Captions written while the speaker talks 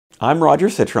I'm Roger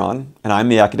Citron, and I'm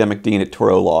the Academic Dean at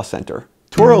Touro Law Center.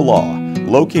 Touro Law,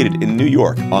 located in New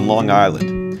York on Long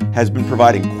Island, has been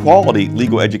providing quality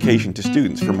legal education to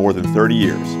students for more than 30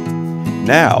 years.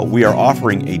 Now, we are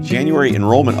offering a January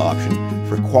enrollment option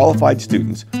for qualified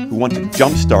students who want to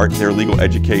jumpstart their legal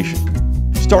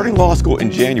education. Starting law school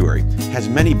in January has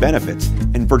many benefits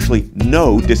and virtually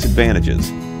no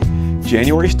disadvantages.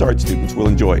 January Start students will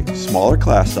enjoy smaller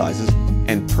class sizes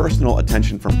and personal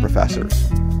attention from professors.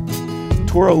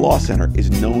 Touro Law Center is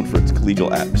known for its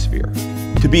collegial atmosphere.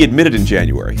 To be admitted in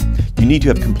January, you need to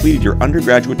have completed your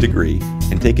undergraduate degree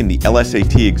and taken the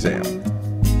LSAT exam.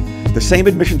 The same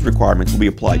admissions requirements will be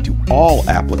applied to all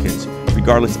applicants,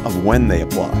 regardless of when they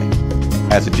apply.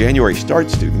 As a January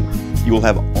Start student, you will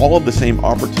have all of the same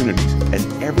opportunities as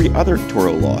every other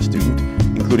Touro Law student,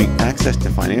 including access to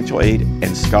financial aid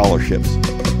and scholarships,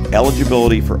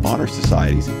 eligibility for honor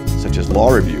societies such as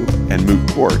Law Review and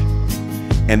Moot Court,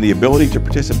 and the ability to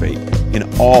participate in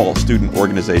all student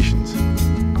organizations.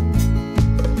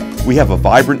 We have a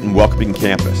vibrant and welcoming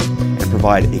campus and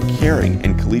provide a caring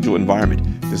and collegial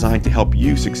environment designed to help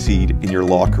you succeed in your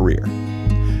law career.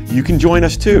 You can join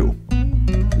us too.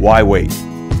 Why wait?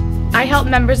 I help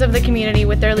members of the community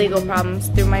with their legal problems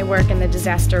through my work in the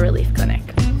Disaster Relief Clinic.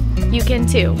 You can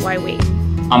too. Why wait?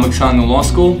 I'm excelling in law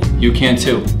school. You can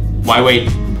too. Why wait?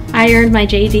 I earned my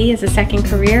JD as a second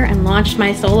career and launched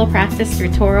my solo practice through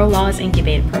Touro Law's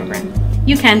Incubated program.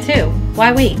 You can too.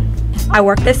 Why wait? I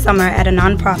worked this summer at a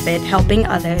nonprofit helping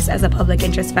others as a public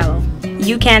interest fellow.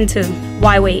 You can too.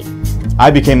 Why wait?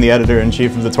 I became the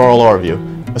editor-in-chief of the Touro Law Review,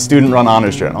 a student-run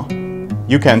honors journal.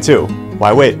 You can too.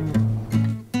 Why wait?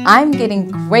 I'm getting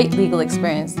great legal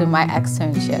experience through my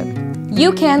externship.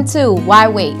 You can too. Why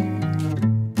wait?